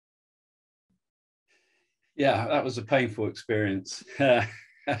Yeah, that was a painful experience.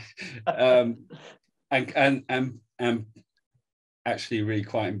 um, and actually really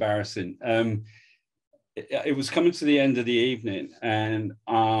quite embarrassing. It was coming to the end of the evening, and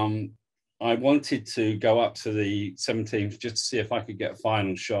I wanted to go up to the 17th just to see if I could get a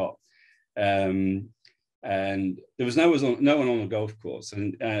final shot. And there was no one on the golf course,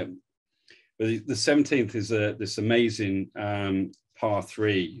 and but the 17th is this amazing par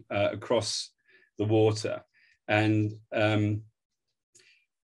three across the water, and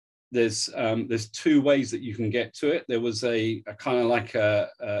there's two ways that you can get to it. There was a kind of like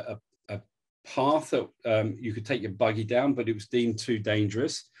a path that you could take your buggy down, but it was deemed too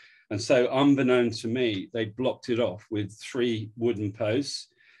dangerous. And so, unbeknown to me, they blocked it off with 3 wooden posts.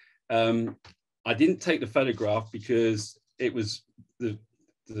 I didn't take the photograph because it was the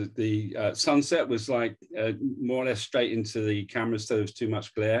sunset was like more or less straight into the camera, so there was too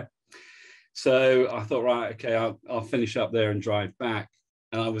much glare. So I thought, right, okay, I'll finish up there and drive back.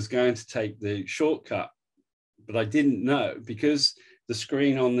 And I was going to take the shortcut, but I didn't know because the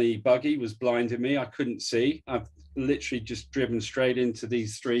screen on the buggy was blinding me. I couldn't see. I've literally just driven straight into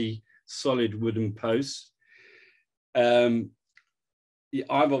these 3 solid wooden posts. I've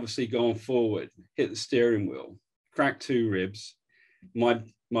obviously gone forward, hit the steering wheel, cracked 2 ribs. I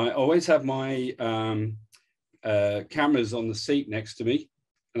always have my cameras on the seat next to me,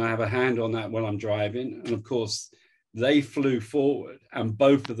 and I have a hand on that while I'm driving. And of course, they flew forward, and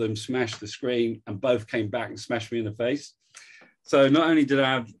both of them smashed the screen, and both came back and smashed me in the face. So not only did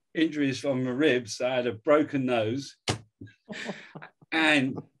I have injuries from my ribs, I had a broken nose,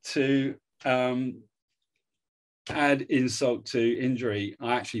 and to add insult to injury,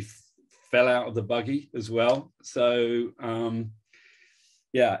 I actually fell out of the buggy as well. So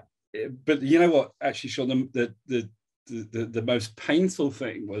yeah, but you know what? Actually, Sean, the most painful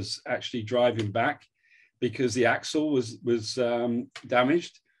thing was actually driving back because the axle was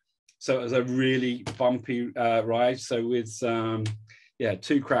damaged. So it was a really bumpy ride. So with 2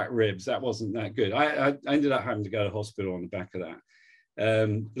 cracked ribs, that wasn't that good. I ended up having to go to hospital on the back of that.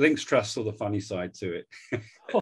 Links Trust saw the funny side to it.